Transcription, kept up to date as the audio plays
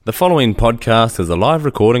The following podcast is a live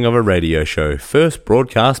recording of a radio show first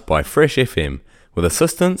broadcast by Fresh FM with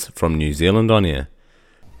assistance from New Zealand On Air.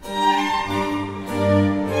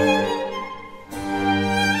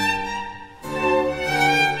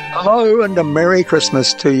 Hello and a Merry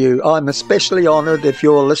Christmas to you. I'm especially honoured if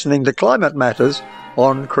you're listening to Climate Matters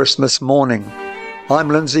on Christmas morning. I'm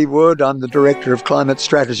Lindsay Wood. I'm the Director of Climate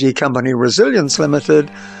Strategy Company Resilience Limited,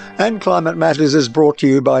 and Climate Matters is brought to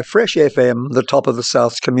you by Fresh FM, the top of the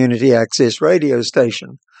South's community access radio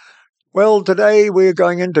station. Well, today we're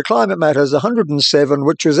going into Climate Matters 107,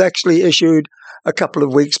 which was actually issued a couple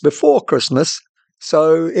of weeks before Christmas.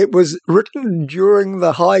 So it was written during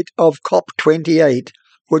the height of COP28,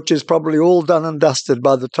 which is probably all done and dusted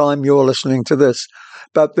by the time you're listening to this.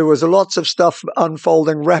 But there was lots of stuff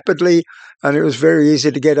unfolding rapidly, and it was very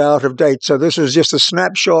easy to get out of date. So this is just a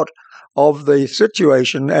snapshot of the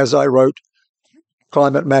situation as I wrote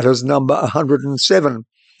Climate Matters number 107.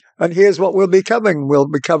 And here's what we'll be covering. We'll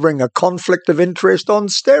be covering a conflict of interest on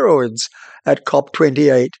steroids at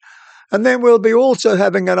COP28. And then we'll be also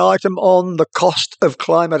having an item on the cost of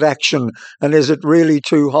climate action. And is it really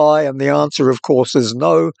too high? And the answer, of course, is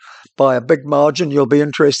no, by a big margin. You'll be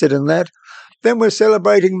interested in that. Then we're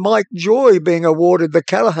celebrating Mike Joy being awarded the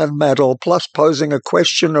Callaghan Medal, plus posing a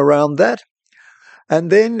question around that. And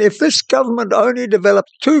then if this government only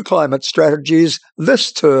developed 2 climate strategies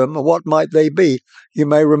this term, what might they be? You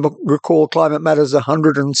may recall Climate Matters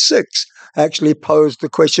 106 actually posed the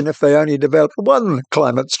question if they only developed 1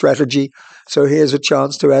 climate strategy. So here's a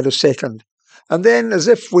chance to add a second. And then, as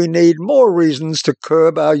if we need more reasons to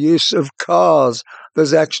curb our use of cars,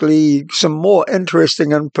 there's actually some more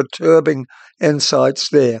interesting and perturbing insights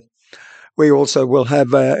there. We also will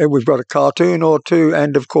have, we've got a cartoon or two,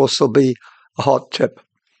 and of course there'll be a hot tip.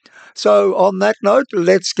 So on that note,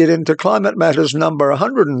 let's get into Climate Matters number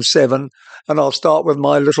 107, and I'll start with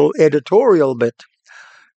my little editorial bit.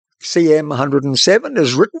 CM107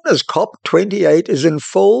 is written as COP28 is in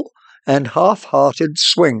full and half-hearted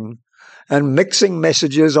swing, and mixing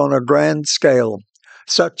messages on a grand scale,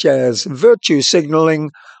 such as virtue signalling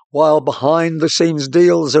while behind-the-scenes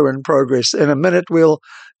deals are in progress. In a minute, we'll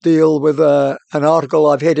deal with an article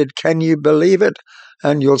I've headed, Can You Believe It?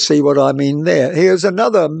 And you'll see what I mean there. Here's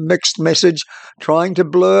another mixed message trying to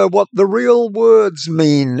blur what the real words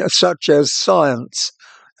mean, such as science,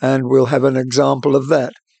 and we'll have an example of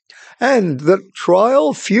that. And that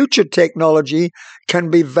trial future technology can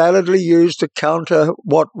be validly used to counter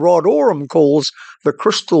what Rod Oram calls the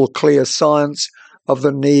crystal clear science of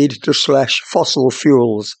the need to slash fossil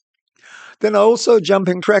fuels. Then also,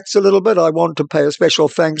 jumping tracks a little bit, I want to pay a special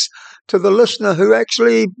thanks to the listener who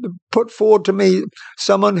actually put forward to me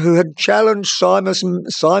someone who had challenged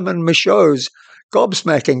Simon Michaud's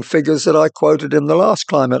gobsmacking figures that I quoted in the last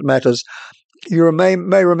Climate Matters. You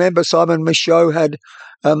may remember Simon Michaud had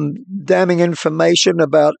damning information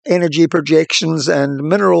about energy projections and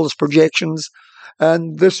minerals projections,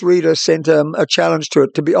 and this reader sent a challenge to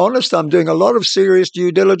it. To be honest, I'm doing a lot of serious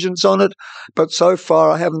due diligence on it, but so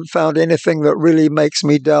far I haven't found anything that really makes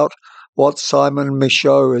me doubt what Simon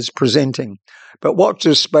Michaud is presenting. But watch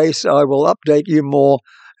this space. I will update you more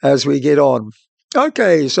as we get on.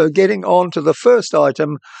 Okay, so getting on to the first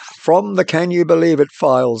item from the Can You Believe It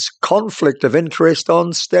files, conflict of interest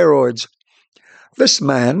on steroids. This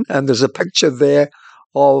man, and there's a picture there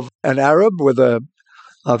of an Arab with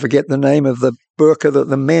I forget the name of the burqa that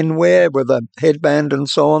the men wear with a headband and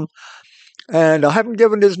so on. And I haven't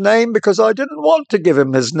given his name because I didn't want to give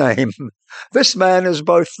him his name. This man is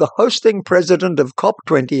both the hosting president of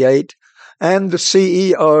COP28 and the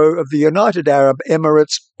CEO of the United Arab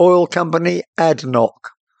Emirates oil company ADNOC.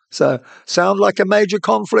 So, sound like a major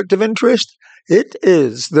conflict of interest? It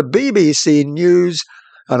is. The BBC News,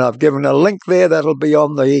 and I've given a link there that'll be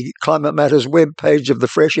on the Climate Matters webpage of the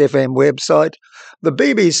Fresh FM website. The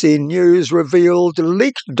BBC News revealed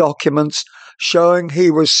leaked documents showing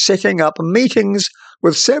he was setting up meetings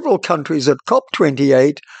with several countries at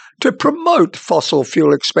COP28 to promote fossil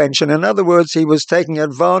fuel expansion. In other words, he was taking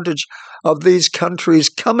advantage of these countries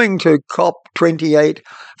coming to COP28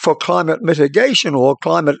 for climate mitigation or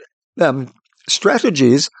climate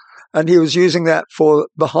strategies, and he was using that for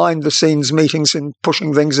behind-the-scenes meetings and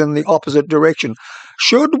pushing things in the opposite direction.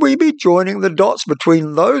 Should we be joining the dots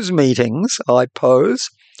between those meetings, I pose,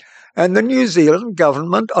 and the New Zealand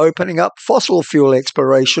government opening up fossil fuel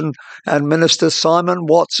exploration and Minister Simon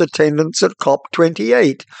Watt's attendance at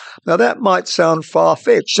COP28? Now, that might sound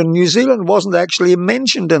far-fetched, and New Zealand wasn't actually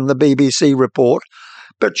mentioned in the BBC report,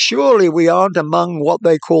 but surely we aren't among what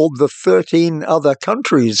they called the 13 other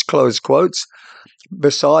countries, close quotes,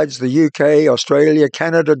 besides the UK, Australia,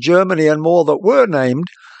 Canada, Germany, and more that were named,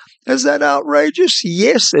 Is that outrageous?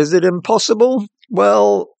 Yes. Is it impossible?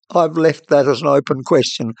 Well, I've left that as an open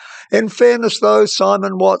question. In fairness, though,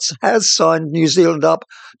 Simon Watts has signed New Zealand up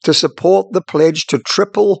to support the pledge to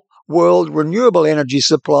triple world renewable energy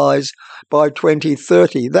supplies by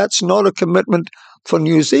 2030. That's not a commitment for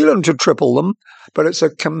New Zealand to triple them, but it's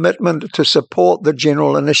a commitment to support the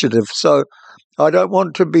general initiative. So I don't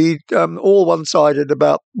want to be all one-sided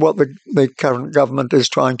about what the current government is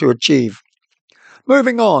trying to achieve.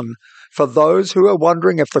 Moving on, for those who are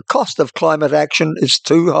wondering if the cost of climate action is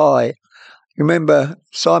too high. Remember,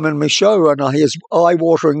 Simon Michaud and his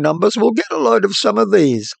eye-watering numbers. We'll get a load of some of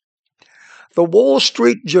these. The Wall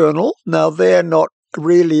Street Journal, now they're not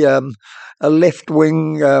really a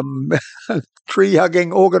left-wing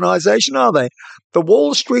tree-hugging organisation, are they? The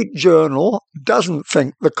Wall Street Journal doesn't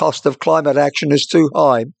think the cost of climate action is too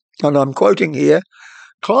high. And I'm quoting here,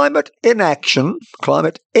 climate inaction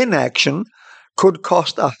could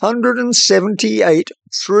cost $178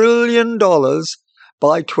 trillion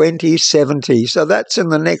by 2070. So that's in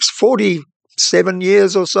the next 47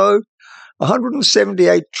 years or so.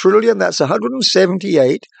 178 trillion, that's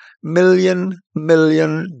 $178 million.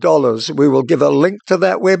 We will give a link to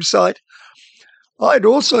that website. I'd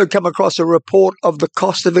also come across a report of the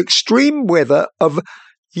cost of extreme weather of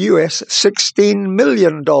US $16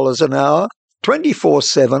 million an hour,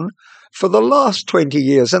 24/7, for the last 20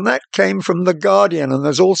 years, and that came from The Guardian, and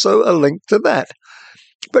there's also a link to that.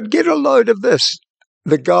 But get a load of this.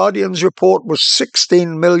 The Guardian's report was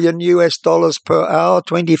 $16 million per hour,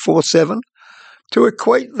 24/7. To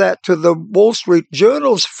equate that to the Wall Street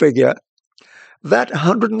Journal's figure, that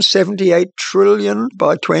 $178 trillion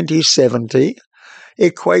by 2070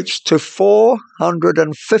 equates to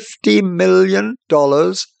 $450 million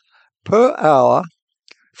per hour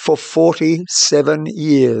for 47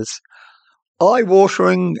 years.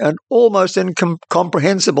 Eye-watering and almost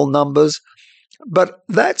incomprehensible numbers, but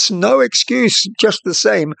that's no excuse, just the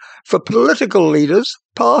same, for political leaders,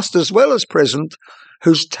 past as well as present,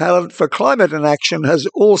 whose talent for climate inaction has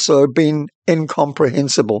also been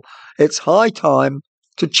incomprehensible. It's high time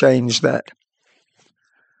to change that.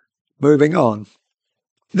 Moving on.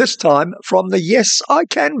 This time, from the Yes, I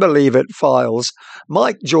Can Believe It files,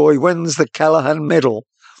 Mike Joy wins the Callaghan Medal.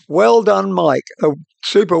 Well done, Mike, a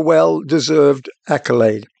super well-deserved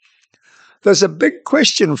accolade. There's a big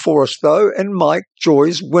question for us, though, in Mike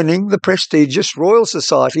Joy's winning the prestigious Royal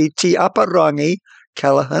Society Te Aparangi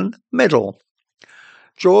Callaghan Medal.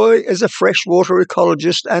 Joy is a freshwater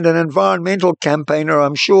ecologist and an environmental campaigner.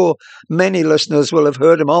 I'm sure many listeners will have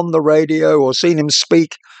heard him on the radio or seen him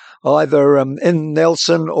speak either in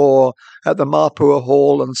Nelson or at the Mapua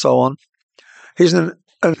Hall and so on. He's a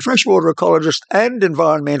freshwater ecologist and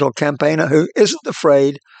environmental campaigner who isn't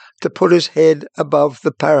afraid to put his head above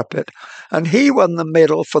the parapet. And he won the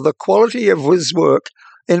medal for the quality of his work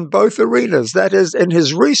in both arenas, that is, in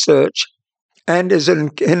his research and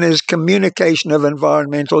in his communication of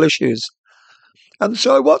environmental issues. And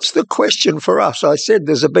so what's the question for us? I said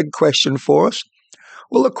there's a big question for us.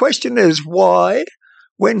 Well, the question is why,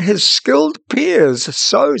 when his skilled peers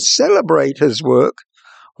so celebrate his work,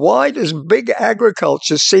 why does big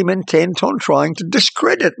agriculture seem intent on trying to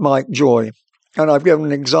discredit Mike Joy? And I've given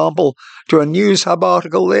an example to a News Hub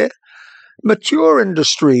article there. Mature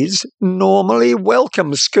industries normally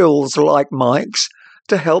welcome skills like Mike's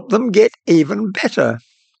to help them get even better.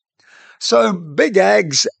 So Big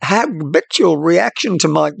Ag's habitual reaction to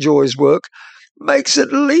Mike Joy's work makes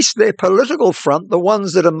at least their political front, the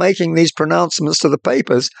ones that are making these pronouncements to the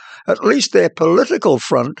papers, at least their political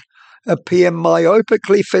front appear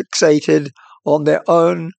myopically fixated on their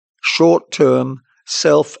own short-term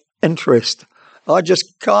self-interest. I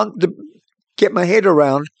just can't get my head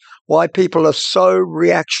around why people are so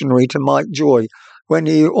reactionary to Mike Joy when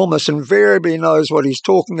he almost invariably knows what he's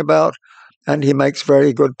talking about and he makes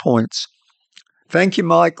very good points. Thank you,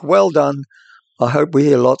 Mike. Well done. I hope we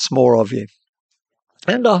hear lots more of you.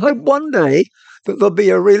 And I hope one day that there'll be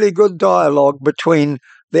a really good dialogue between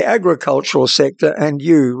the agricultural sector and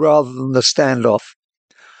you rather than the standoff.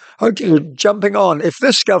 Okay, jumping on. If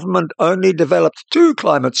this government only developed 2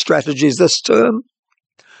 climate strategies this term,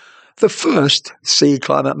 the first, see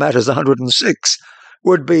Climate Matters 106,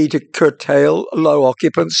 would be to curtail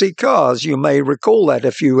low-occupancy cars. You may recall that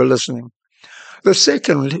if you were listening. The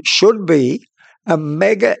second should be a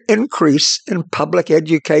mega increase in public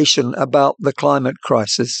education about the climate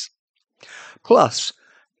crisis, plus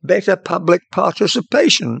better public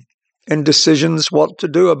participation in decisions what to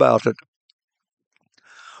do about it.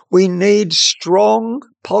 We need strong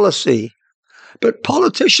policy, But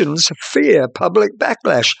politicians fear public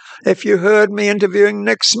backlash. If you heard me interviewing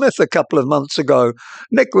Nick Smith a couple of months ago,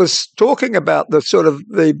 Nick was talking about the sort of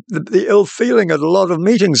the ill feeling at a lot of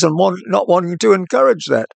meetings and not wanting to encourage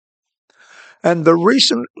that. And the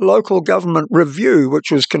recent local government review,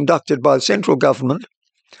 which was conducted by the central government,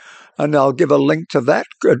 and I'll give a link to that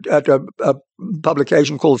at a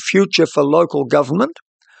publication called Future for Local Government,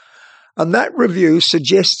 and that review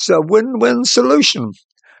suggests a win-win solution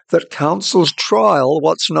that councils trial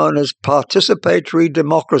what's known as participatory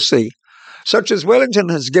democracy, such as Wellington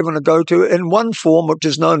has given a go to in one form, which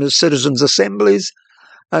is known as citizens' assemblies,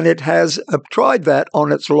 and it has tried that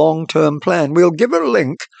on its long-term plan. We'll give a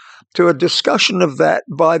link to a discussion of that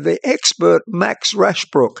by the expert Max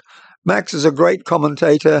Rashbrook. Max is a great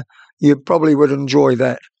commentator. You probably would enjoy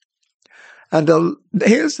that. And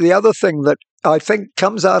here's the other thing that I think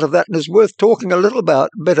comes out of that and is worth talking a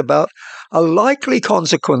bit about. A likely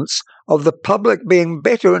consequence of the public being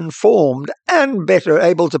better informed and better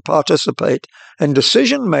able to participate in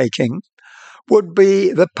decision-making would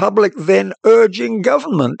be the public then urging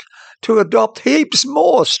government to adopt heaps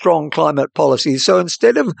more strong climate policies. So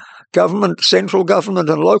instead of government, central government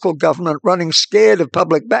and local government running scared of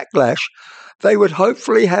public backlash, they would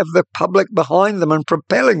hopefully have the public behind them and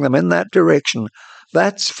propelling them in that direction.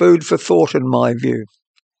 That's food for thought in my view.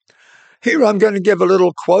 Here I'm going to give a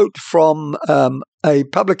little quote from a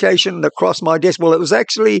publication that crossed my desk. Well, it was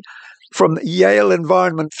actually from Yale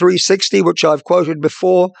Environment 360, which I've quoted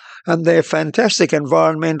before, and their fantastic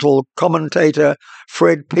environmental commentator,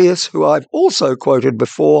 Fred Pearce, who I've also quoted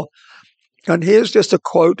before. And here's just a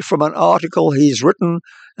quote from an article he's written,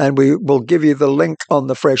 and we will give you the link on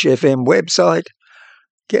the Fresh FM website.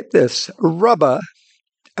 Get this, rubber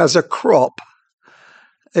as a crop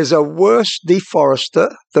is a worse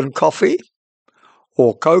deforester than coffee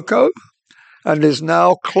or cocoa, and is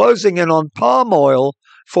now closing in on palm oil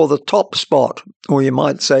for the top spot, or you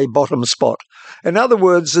might say bottom spot. In other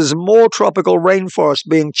words, there's more tropical rainforest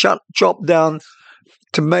being chopped down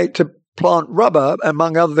to plant rubber,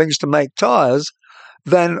 among other things, to make tires,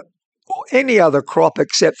 than any other crop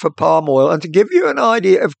except for palm oil. And to give you an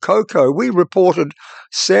idea of cocoa, we reported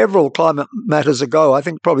several Climate Matters ago, I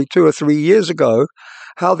think probably 2 or 3 years ago,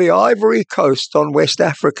 how the Ivory Coast on West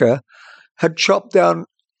Africa had chopped down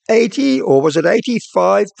 80 or was it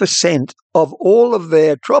 85% of all of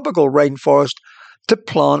their tropical rainforest to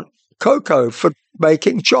plant cocoa for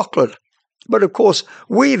making chocolate. But of course,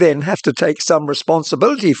 we then have to take some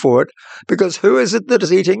responsibility for it, because who is it that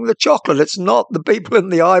is eating the chocolate? It's not the people in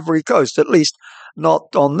the Ivory Coast, at least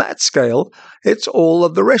not on that scale. It's all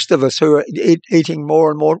of the rest of us who are eating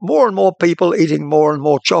more and more people eating more and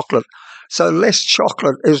more chocolate. So less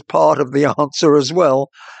chocolate is part of the answer as well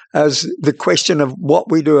as the question of what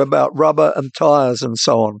we do about rubber and tires and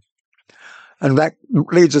so on. And that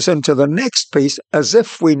leads us into the next piece, as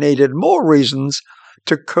if we needed more reasons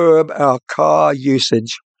to curb our car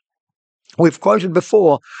usage. We've quoted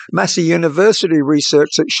before Massey University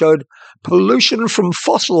research that showed pollution from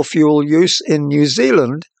fossil fuel use in New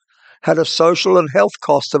Zealand had a social and health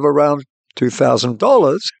cost of around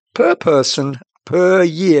 $2,000 per person per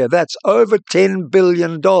year. That's over $10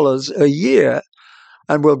 billion a year,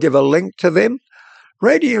 and we'll give a link to them.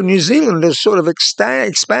 Radio New Zealand has sort of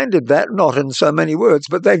expanded that, not in so many words,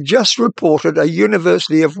 but they've just reported a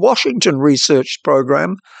University of Washington research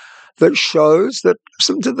program that shows that,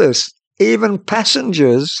 listen to this, even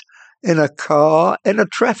passengers in a car in a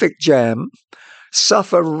traffic jam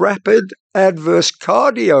suffer rapid adverse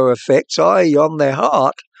cardio effects, i.e. on their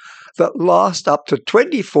heart, that last up to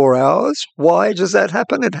 24 hours. Why does that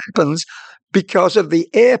happen? It happens because of the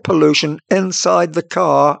air pollution inside the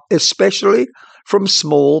car, especially from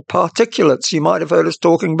small particulates. You might have heard us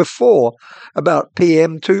talking before about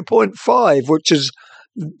PM 2.5, which is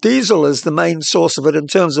diesel is the main source of it in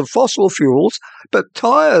terms of fossil fuels, but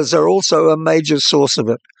tires are also a major source of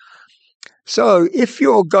it. So if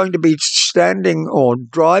you're going to be standing or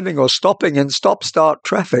driving or stopping in stop-start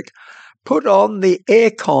traffic, put on the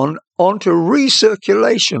aircon onto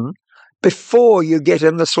recirculation before you get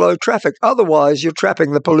in the slow traffic. Otherwise, you're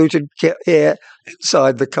trapping the polluted air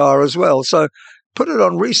inside the car as well. So put it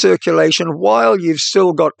on recirculation while you've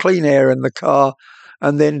still got clean air in the car,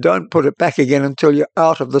 and then don't put it back again until you're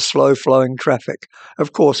out of the slow-flowing traffic.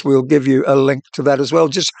 Of course, we'll give you a link to that as well.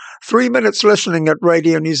 Just 3 minutes listening at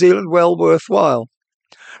Radio New Zealand, well worthwhile.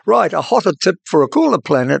 Right, a hotter tip for a cooler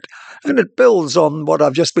planet, and it builds on what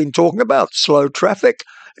I've just been talking about, slow traffic.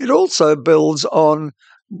 It also builds on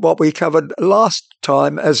what we covered last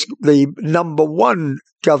time as the number one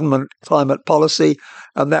government climate policy,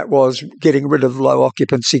 and that was getting rid of low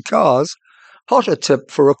occupancy cars. Hotter tip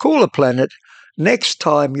for a cooler planet, next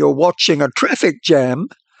time you're watching a traffic jam,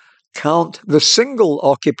 count the single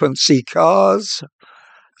occupancy cars,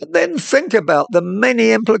 and then think about the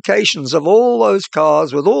many implications of all those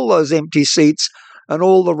cars with all those empty seats and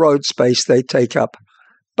all the road space they take up.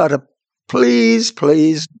 But please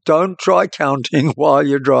don't try counting while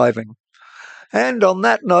you're driving. And on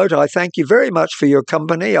that note, I thank you very much for your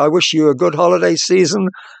company. I wish you a good holiday season.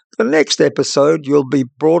 The next episode you'll be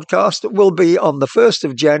broadcast will be on the 1st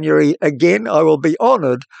of January. Again, I will be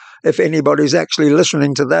honoured if anybody's actually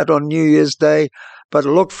listening to that on New Year's Day, but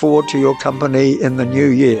look forward to your company in the new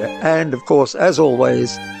year. And, of course, as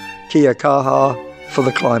always, kia kaha for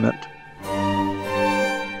the climate.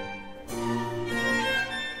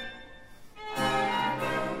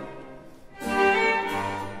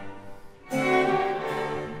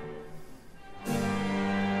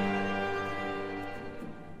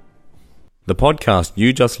 The podcast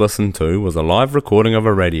you just listened to was a live recording of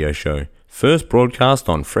a radio show, first broadcast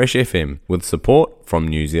on Fresh FM with support from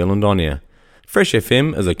New Zealand On Air. Fresh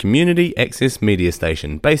FM is a community access media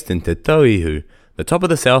station based in Te Tauihu, the top of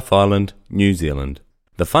the South Island, New Zealand.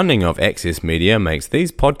 The funding of Access Media makes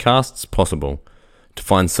these podcasts possible. To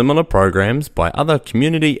find similar programs by other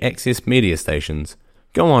community access media stations,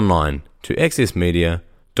 go online to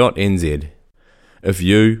accessmedia.nz. If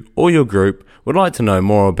you or your group would like to know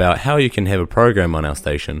more about how you can have a program on our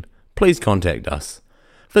station, please contact us.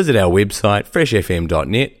 Visit our website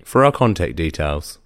freshfm.net for our contact details.